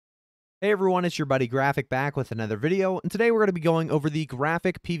Hey everyone, it's your buddy Graphic back with another video, and today we're going to be going over the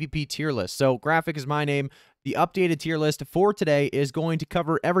Graphic PvP tier list. So Graphic is my name. The updated tier list for today is going to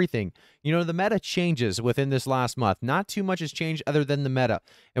cover everything. You know, the meta changes within this last month. Not too much has changed other than the meta.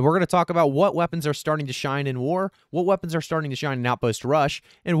 And we're going to talk about what weapons are starting to shine in War, what weapons are starting to shine in Outpost Rush,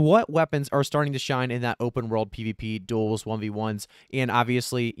 and what weapons are starting to shine in that open world PvP, duels, 1v1s, and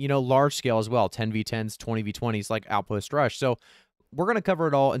obviously, you know, large scale as well, 10v10s, 20v20s like Outpost Rush. So we're going to cover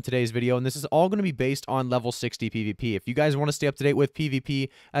it all in today's video, and this is all going to be based on level 60 PvP. If you guys want to stay up to date with PvP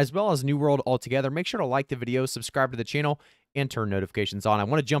as well as New World altogether, make sure to like the video, subscribe to the channel, and turn notifications on. I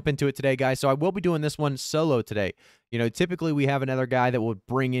want to jump into it today, guys, so I will be doing this one solo today. You know, typically we have another guy that will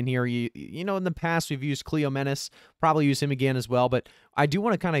bring in here. You know, in the past we've used Kleo Menace, probably use him again as well, but I do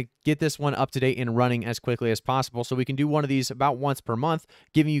want to kind of get this one up to date and running as quickly as possible so we can do one of these about once per month,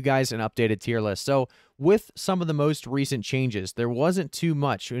 giving you guys an updated tier list. So with some of the most recent changes, there wasn't too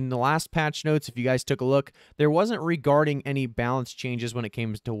much. In the last patch notes, if you guys took a look, there wasn't regarding any balance changes when it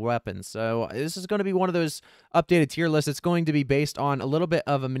came to weapons. So this is going to be one of those updated tier lists. It's going to be based on a little bit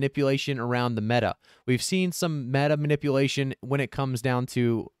of a manipulation around the meta. We've seen some meta manipulation when it comes down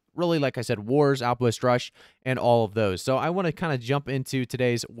to really, like I said, Wars, Outpost Rush, and all of those. So I want to kind of jump into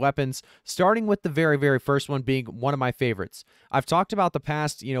today's weapons, starting with the very first one being one of my favorites. I've talked about the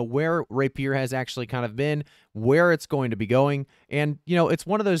past, you know, where Rapier has actually kind of been, where it's going to be going, and, you know, it's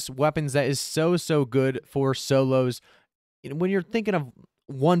one of those weapons that is so good for solos. When you're thinking of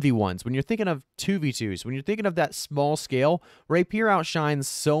 1v1s, when you're thinking of 2v2s, when you're thinking of that small scale, Rapier outshines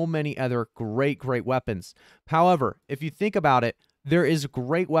so many other great weapons. However, if you think about it, there is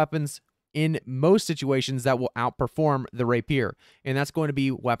great weapons in most situations that will outperform the Rapier, and that's going to be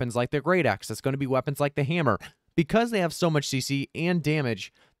weapons like the Great Axe. That's going to be weapons like the Hammer. Because they have so much CC and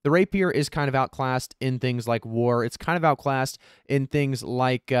damage, the Rapier is kind of outclassed in things like War. It's kind of outclassed in things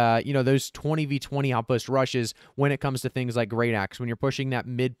like, you know, those 20v20 outpost rushes when it comes to things like Great Axe. When you're pushing that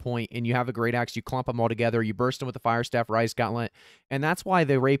midpoint and you have a Great Axe, you clump them all together, you burst them with a Fire Staff, Rise Gauntlet, and that's why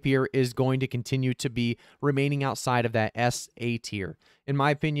the Rapier is going to continue to be remaining outside of that SA tier. In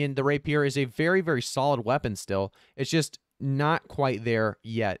my opinion, the Rapier is a very solid weapon still. It's just not quite there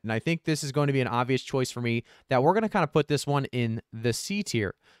yet. And I think this is going to be an obvious choice for me that we're going to kind of put this one in the C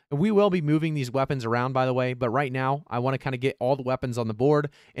tier. And we will be moving these weapons around, by the way, but right now I want to kind of get all the weapons on the board,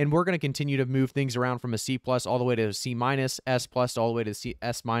 and we're going to continue to move things around from a C plus all the way to a C minus, S plus all the way to C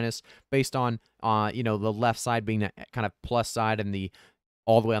S minus, based on you know, the left side being that kind of plus side and the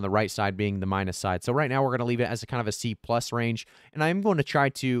all the way on the right side being the minus side. So right now we're going to leave it as a kind of a C plus range, and I'm going to try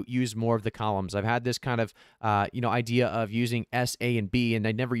to use more of the columns. I've had this kind of you know, idea of using S, A, and B, and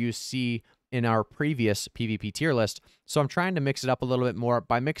I never used C in our previous PvP tier list, so I'm trying to mix it up a little bit more.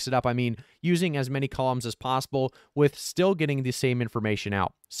 By mix it up, I mean using as many columns as possible with still getting the same information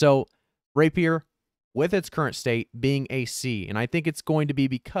out. So Rapier, with its current state, being a C, and I think it's going to be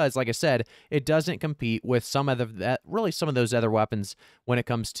because, like I said, it doesn't compete with some of some of those other weapons when it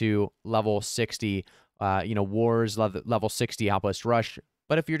comes to level 60, you know, Wars, level 60 Outpost Rush.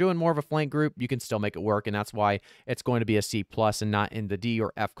 But if you're doing more of a flank group, you can still make it work, and that's why it's going to be a C plus and not in the D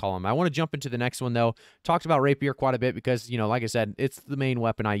or F column. I want to jump into the next one, though. Talked about Rapier quite a bit because, you know, like I said, it's the main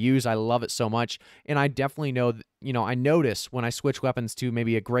weapon I use. I love it so much, and I definitely know, you know, I notice when I switch weapons to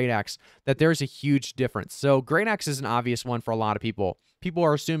maybe a Great Axe that there's a huge difference. So Great Axe is an obvious one for a lot of people. People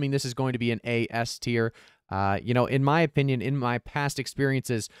are assuming this is going to be an A, S tier. You know, in my opinion, in my past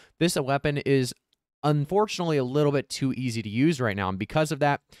experiences, this weapon is unfortunately a little bit too easy to use right now, and because of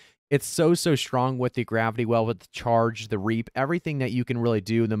that, it's so strong with the gravity well, with the charge, the reap, everything that you can really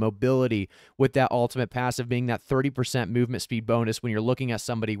do, the mobility with that ultimate passive being that 30% movement speed bonus when you're looking at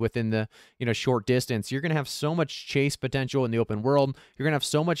somebody within the, you know, short distance. You're going to have so much chase potential in the open world. You're going to have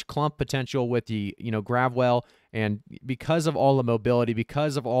so much clump potential with the, you know, grav well. And because of all the mobility,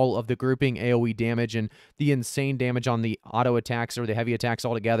 because of all of the grouping AoE damage and the insane damage on the auto attacks or the heavy attacks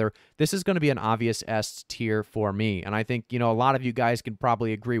altogether, this is going to be an obvious S tier for me. And I think, you know, a lot of you guys can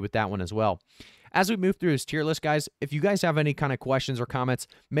probably agree with that one as well. As we move through this tier list, guys, if you guys have any kind of questions or comments,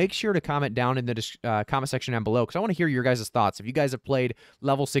 make sure to comment down in the comment section down below, because I want to hear your guys' thoughts. If you guys have played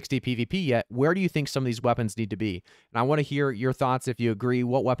level 60 PvP yet, where do you think some of these weapons need to be? And I want to hear your thoughts, if you agree,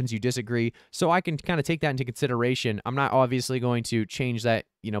 what weapons you disagree, so I can kind of take that into consideration. I'm not obviously going to change that,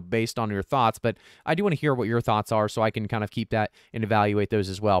 you know, based on your thoughts, but I do want to hear what your thoughts are so I can kind of keep that and evaluate those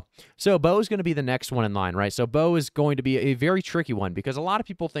as well. So Bow is going to be the next one in line, right? So Bow is going to be a very tricky one because a lot of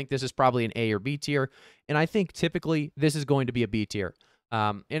people think this is probably an A or B tier, and I think typically this is going to be a B tier.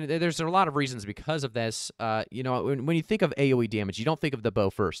 And there's a lot of reasons because of this. When you think of AoE damage, you don't think of the bow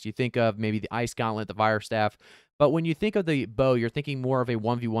first. You think of maybe the Ice Gauntlet, the Fire Staff. But when you think of the bow, you're thinking more of a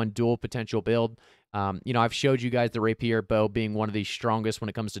 1v1 dual potential build. I've showed you guys the Rapier bow being one of the strongest when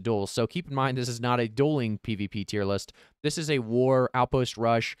it comes to duels. So keep in mind, this is not a dueling PvP tier list. This is a war, outpost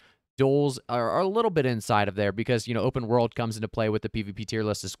rush. Duels are a little bit inside of there because, open world comes into play with the PvP tier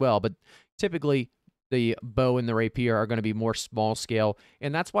list as well. But typically, the bow and the rapier are going to be more small scale,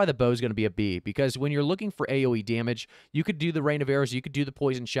 and that's why the bow is going to be a B, because when you're looking for AoE damage, you could do the rain of arrows, you could do the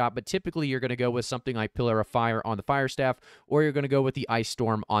poison shot, but typically you're going to go with something like Pillar of Fire on the fire staff, or you're going to go with the ice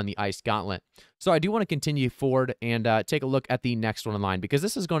storm on the ice gauntlet. So I do want to continue forward and take a look at the next one in line, because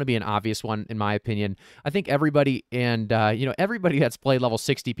this is going to be an obvious one in my opinion. I think everybody and everybody that's played level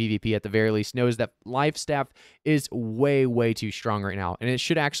 60 PvP at the very least knows that life staff is way too strong right now, and it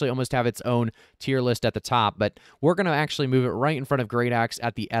should actually almost have its own tier list at the top, but we're going to actually move it right in front of Great Axe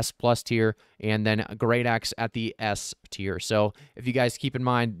at the S+ tier, and then Great Axe at the S tier. So if you guys keep in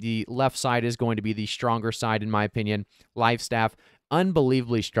mind, the left side is going to be the stronger side in my opinion. Life staff,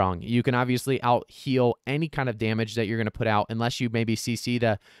 unbelievably strong. You can obviously out heal any kind of damage that you're going to put out, unless you maybe CC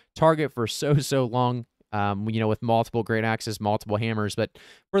the target for so long. With multiple Great Axes, multiple hammers, but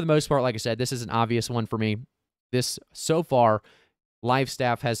for the most part, like I said, this is an obvious one for me. This, so far, Life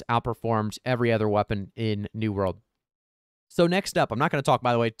Staff has outperformed every other weapon in New World. So next up, I'm not going to talk,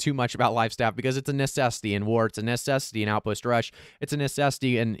 by the way, too much about Life Staff because it's a necessity in War. It's a necessity in Outpost Rush. It's a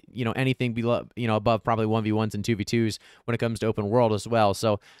necessity in, anything below, above probably 1v1s and 2v2s when it comes to open world as well.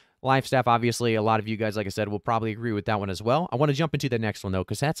 So Life Staff, obviously, a lot of you guys, like I said, will probably agree with that one as well. I want to jump into the next one, though,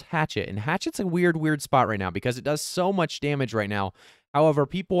 because that's Hatchet. And Hatchet's a weird spot right now because it does so much damage right now. However,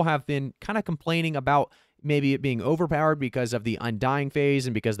 people have been kind of complaining about maybe it being overpowered because of the Undying phase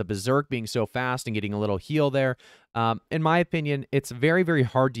and because the Berserk being so fast and getting a little heal there. In my opinion, it's very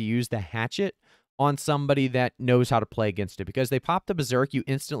hard to use the Hatchet on somebody that knows how to play against it, because they pop the Berserk, you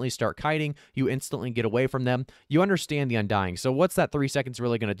instantly start kiting, you instantly get away from them, you understand the Undying. So what's that 3 seconds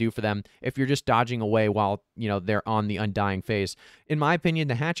really going to do for them if you're just dodging away while, they're on the Undying phase? In my opinion,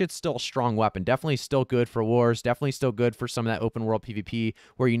 the Hatchet's still a strong weapon, definitely still good for wars, definitely still good for some of that open world PvP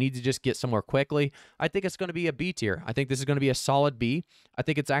where you need to just get somewhere quickly. I think it's going to be a B tier. I think this is going to be a solid B. I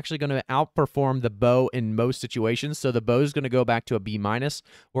think it's actually going to outperform the bow in most situations, so the bow is going to go back to a B-.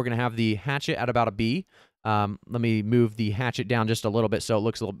 We're going to have the Hatchet at about a B. Let me move the Hatchet down just a little bit so it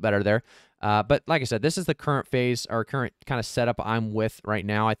looks a little better there. But like I said, this is the current phase, or current kind of setup I'm with right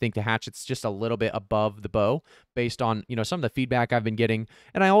now. I think the Hatchet's just a little bit above the bow based on, some of the feedback I've been getting.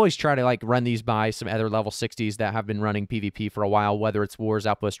 And I always try to run these by some other level 60s that have been running PvP for a while, whether it's Wars,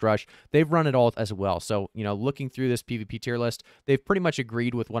 Outpost Rush. They've run it all as well. So, looking through this PvP tier list, they've pretty much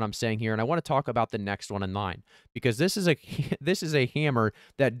agreed with what I'm saying here. And I want to talk about the next one in line, because this is a hammer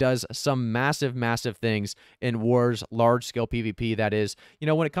that does some massive things in Wars, large scale PvP. That is,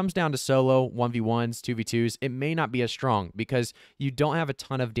 when it comes down to solo 1v1s, 2v2s, it may not be as strong because you don't have a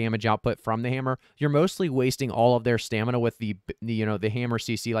ton of damage output from the hammer. You're mostly wasting all of their stamina with the hammer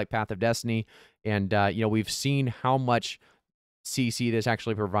CC like Path of Destiny, and we've seen how much CC this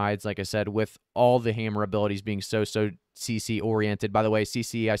actually provides, like I said, with all the hammer abilities being so CC oriented. By the way,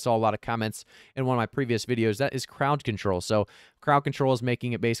 CC, I saw a lot of comments in one of my previous videos, that is crowd control. So crowd control is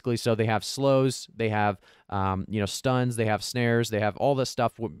making it basically so they have slows, they have stuns, they have snares, they have all this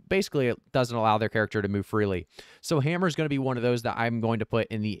stuff. Basically, it doesn't allow their character to move freely. So hammer is going to be one of those that I'm going to put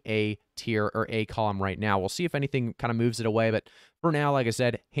in the A tier or A column right now. We'll see if anything kind of moves it away, but for now, like I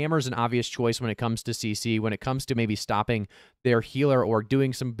said, hammer is an obvious choice when it comes to CC. When it comes to maybe stopping their healer or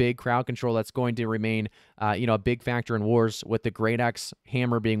doing some big crowd control, that's going to remain a big factor in Wars, with the Great Axe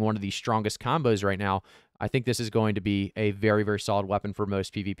hammer being one of the strongest combos right now. I think this is going to be a very solid weapon for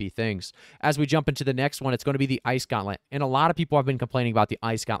most PvP things. As we jump into the next one, it's going to be the Ice Gauntlet. And a lot of people have been complaining about the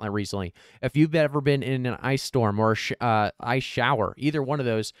Ice Gauntlet recently. If you've ever been in an ice storm or ice shower, either one of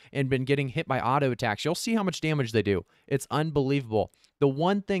those, and been getting hit by auto attacks, you'll see how much damage they do. It's unbelievable. The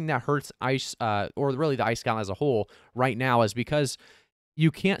one thing that hurts ice, or really the Ice Gauntlet as a whole right now, is because you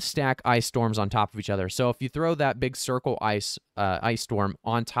can't stack ice storms on top of each other. So if you throw that big circle ice storm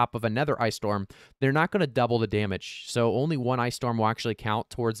on top of another ice storm, they're not going to double the damage. So only one ice storm will actually count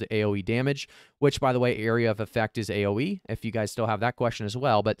towards the AoE damage, which, by the way, area of effect is AoE, if you guys still have that question as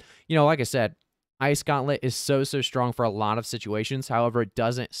well. But, like I said, Ice Gauntlet is so strong for a lot of situations. However, it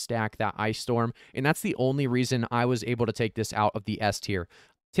doesn't stack that ice storm, and that's the only reason I was able to take this out of the S tier.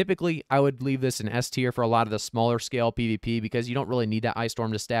 Typically, I would leave this in S tier for a lot of the smaller scale PvP because you don't really need that Ice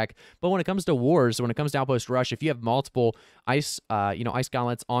Storm to stack. But when it comes to wars, when it comes to Outpost Rush, if you have multiple ice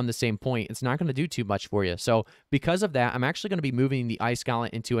gauntlets on the same point, it's not going to do too much for you. So because of that, I'm actually going to be moving the Ice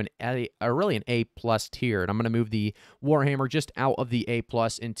Gauntlet into really an A plus tier, and I'm going to move the Warhammer just out of the A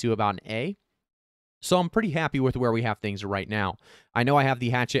plus into about an A. So I'm pretty happy with where we have things right now. I know I have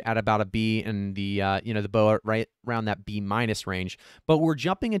the hatchet at about a B and the the bow right around that B minus range, but we're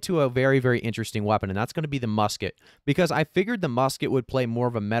jumping into a very, very interesting weapon, and that's going to be the musket, because I figured the musket would play more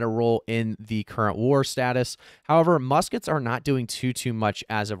of a meta role in the current war status. However, muskets are not doing too much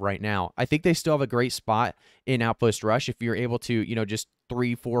as of right now. I think they still have a great spot in Outpost Rush if you're able to, just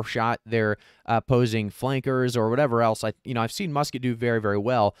 3-4 shot their opposing flankers or whatever else. I've seen musket do very, very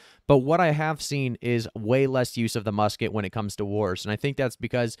well, but what I have seen is way less use of the musket when it comes to wars, and I think that's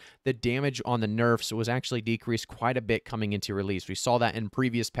because the damage on the nerfs was actually decreased quite a bit coming into release. We saw that in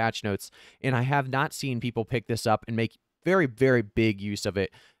previous patch notes, and I have not seen people pick this up and make very, very big use of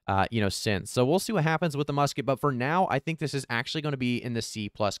it since. So we'll see what happens with the musket, but for now, I think this is actually going to be in the C+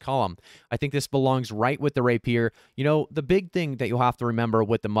 column. I think this belongs right with the rapier. The big thing that you'll have to remember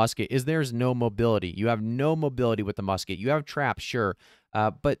with the musket is there's no mobility. You have no mobility with the musket. You have traps, sure,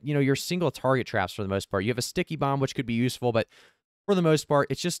 but you're single target traps for the most part. You have a sticky bomb, which could be useful, but for the most part,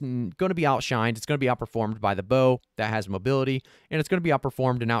 it's just going to be outshined. It's going to be outperformed by the bow that has mobility, and it's going to be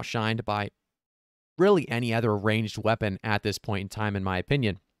outperformed and outshined by really any other ranged weapon at this point in time, in my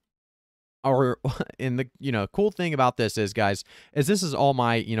opinion. Or in the cool thing about this is, guys, is this is all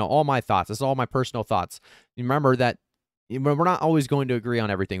my all my thoughts. This is all my personal thoughts. Remember that we're not always going to agree on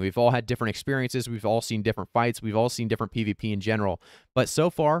everything. We've all had different experiences. We've all seen different fights. We've all seen different PvP in general. But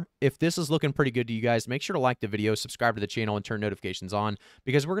so far, if this is looking pretty good to you guys, make sure to like the video, subscribe to the channel, and turn notifications on,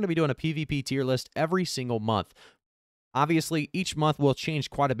 because we're going to be doing a PvP tier list every single month. Obviously, each month will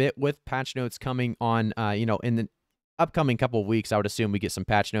change quite a bit with patch notes coming on, in the upcoming couple of weeks. I would assume we get some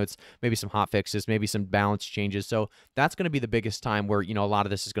patch notes, maybe some hot fixes, maybe some balance changes. So that's going to be the biggest time where, a lot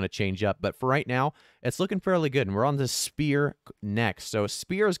of this is going to change up. But for right now, it's looking fairly good. And we're on the Spear next. So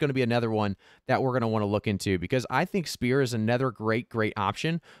Spear is going to be another one that we're going to want to look into, because I think Spear is another great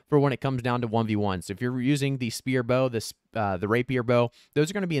option for when it comes down to 1v1s. If you're using the Spear bow, the rapier bow, those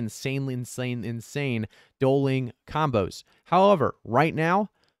are going to be insane doling combos. However, right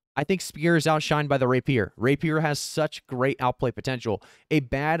now, I think Spear is outshined by the Rapier. Rapier has such great outplay potential. A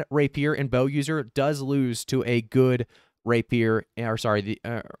bad Rapier and bow user does lose to a good Rapier, or sorry,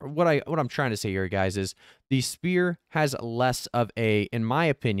 what I'm trying to say here, guys, is the Spear has less of a, in my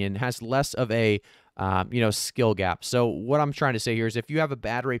opinion, skill gap. So what I'm trying to say here is, if you have a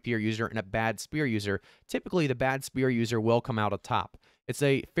bad Rapier user and a bad Spear user, typically the bad Spear user will come out on top. It's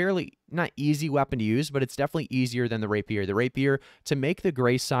a fairly, not easy weapon to use, but it's definitely easier than the Rapier. The Rapier, to make the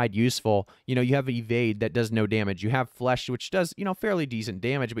gray side useful, you have Evade that does no damage. You have Flesh, which does, fairly decent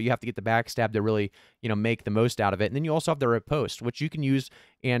damage, but you have to get the backstab to really, make the most out of it. And then you also have the Riposte, which you can use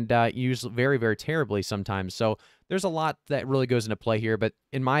and use very, very terribly sometimes. So there's a lot that really goes into play here, but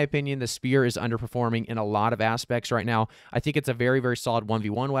in my opinion, the Spear is underperforming in a lot of aspects right now. I think it's a very, very solid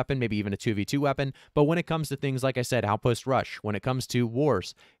 1v1 weapon, maybe even a 2v2 weapon, but when it comes to things, like I said, Outpost Rush, when it comes to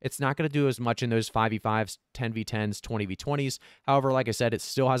wars, it's not going to do as much in those 5v5s, 10v10s, 20v20s. However, like I said, it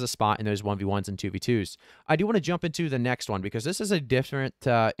still has a spot in those 1v1s and 2v2s. I do want to jump into the next one, because this is a different,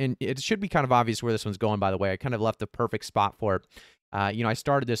 and it should be kind of obvious where this one's going, by the way. I kind of left the perfect spot for it. I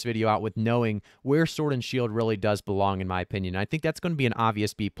started this video out with knowing where Sword and Shield really does belong, in my opinion. I think that's going to be an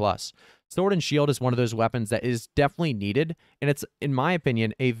obvious B+. Sword and Shield is one of those weapons that is definitely needed, and it's, in my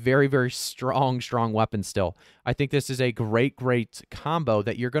opinion, a very, very strong weapon still. I think this is a great combo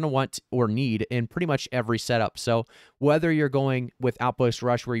that you're going to want or need in pretty much every setup. So whether you're going with Outpost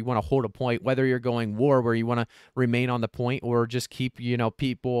Rush, where you want to hold a point, whether you're going War, where you want to remain on the point, or just keep,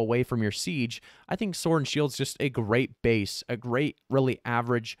 people away from your siege, I think Sword and Shield is just a great base, a great, really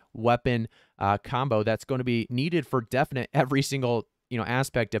average weapon combo that's going to be needed for definite every single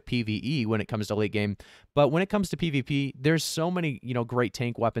aspect of PvE when it comes to late game. But when it comes to PvP, there's so many, great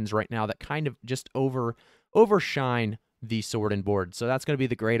tank weapons right now that kind of just overshine the sword and board. So that's going to be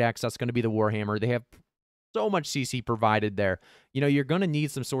the Great Axe. That's going to be the Warhammer. They have so much CC provided there. You're going to need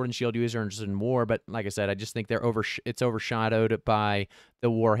some Sword and Shield users and more, but like I said, I just think it's overshadowed by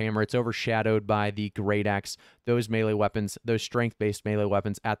the Warhammer. It's overshadowed by the Great Axe. Those melee weapons, those strength-based melee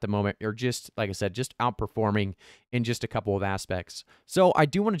weapons at the moment are just, like I said, just outperforming in just a couple of aspects. So I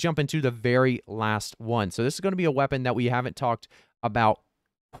do want to jump into the very last one. So this is going to be a weapon that we haven't talked about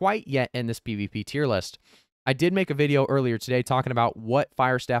quite yet in this PvP tier list. I did make a video earlier today talking about what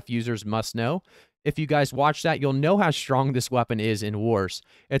Fire Staff users must know. if you guys watch that, you'll know how strong this weapon is in wars.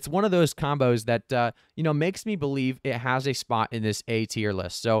 It's one of those combos that, makes me believe it has a spot in this A tier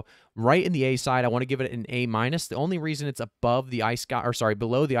list. So right in the A side, I want to give it an A minus. The only reason it's above the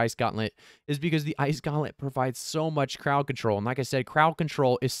below the Ice Gauntlet is because the Ice Gauntlet provides so much crowd control. And like I said, crowd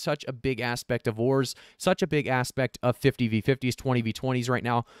control is such a big aspect of wars, such a big aspect of 50v50s, 20v20s right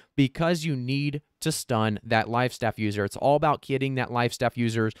now, because you need to stun that life staff user. It's all about getting that life staff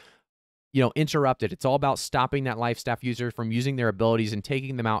user interrupted. It's all about stopping that life staff user from using their abilities and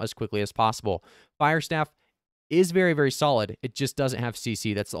taking them out as quickly as possible. Fire staff is very, very solid. It just doesn't have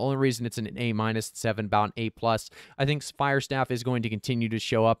CC. That's the only reason it's an A minus, 7, about an A plus. I think Fire Staff is going to continue to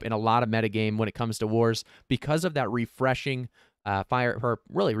show up in a lot of metagame when it comes to wars because of that refreshing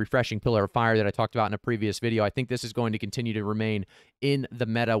really refreshing Pillar of Fire that I talked about in a previous video. I think this is going to continue to remain in the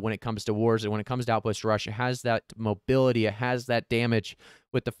meta when it comes to wars, and when it comes to Outpost Rush, it has that mobility, it has that damage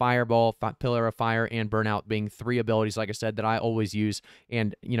with the Fireball, Pillar of Fire, and Burnout being 3 abilities, like I said, that I always use,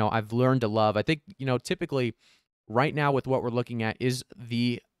 and, I've learned to love. I think, typically, right now with what we're looking at is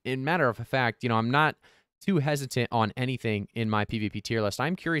in matter of fact, I'm not too hesitant on anything in my PvP tier list.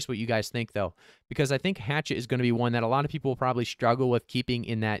 I'm curious what you guys think, though, because I think Hatchet is going to be one that a lot of people will probably struggle with keeping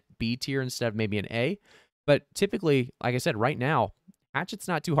in that B tier instead of maybe an A. But typically, like I said, right now, Hatchet's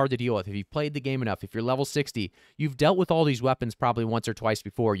not too hard to deal with. If you've played the game enough, if you're level 60, you've dealt with all these weapons probably once or twice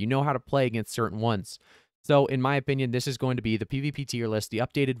before. You know how to play against certain ones. So, in my opinion, this is going to be the PvP tier list, the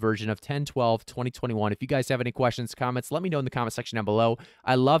updated version of 10/12/2021. If you guys have any questions, comments, let me know in the comment section down below.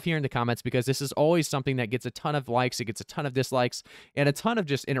 I love hearing the comments because this is always something that gets a ton of likes, it gets a ton of dislikes, and a ton of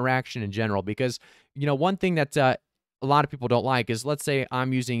just interaction in general. Because, one thing that a lot of people don't like is, let's say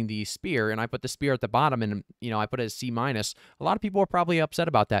I'm using the spear and I put the spear at the bottom and, I put it as C minus. A lot of people are probably upset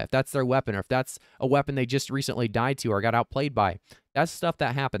about that if that's their weapon or if that's a weapon they just recently died to or got outplayed by. That's stuff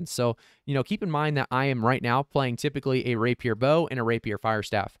that happens. So, keep in mind that I am right now playing typically a Rapier Bow and a Rapier Fire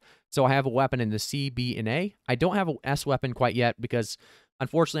Staff. So I have a weapon in the C, B, and A. I don't have a S weapon quite yet because,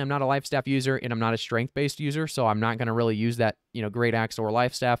 unfortunately, I'm not a Life Staff user and I'm not a strength-based user, so I'm not going to really use that, Great Axe or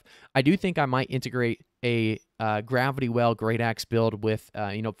Life Staff. I do think I might integrate a Gravity Well Great Axe build with,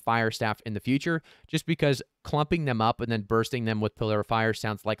 Fire Staff in the future, just because clumping them up and then bursting them with Pillar of Fire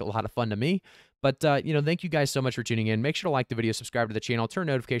sounds like a lot of fun to me. But, thank you guys so much for tuning in. Make sure to like the video, subscribe to the channel, turn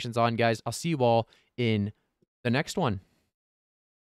notifications on, guys. I'll see you all in the next one.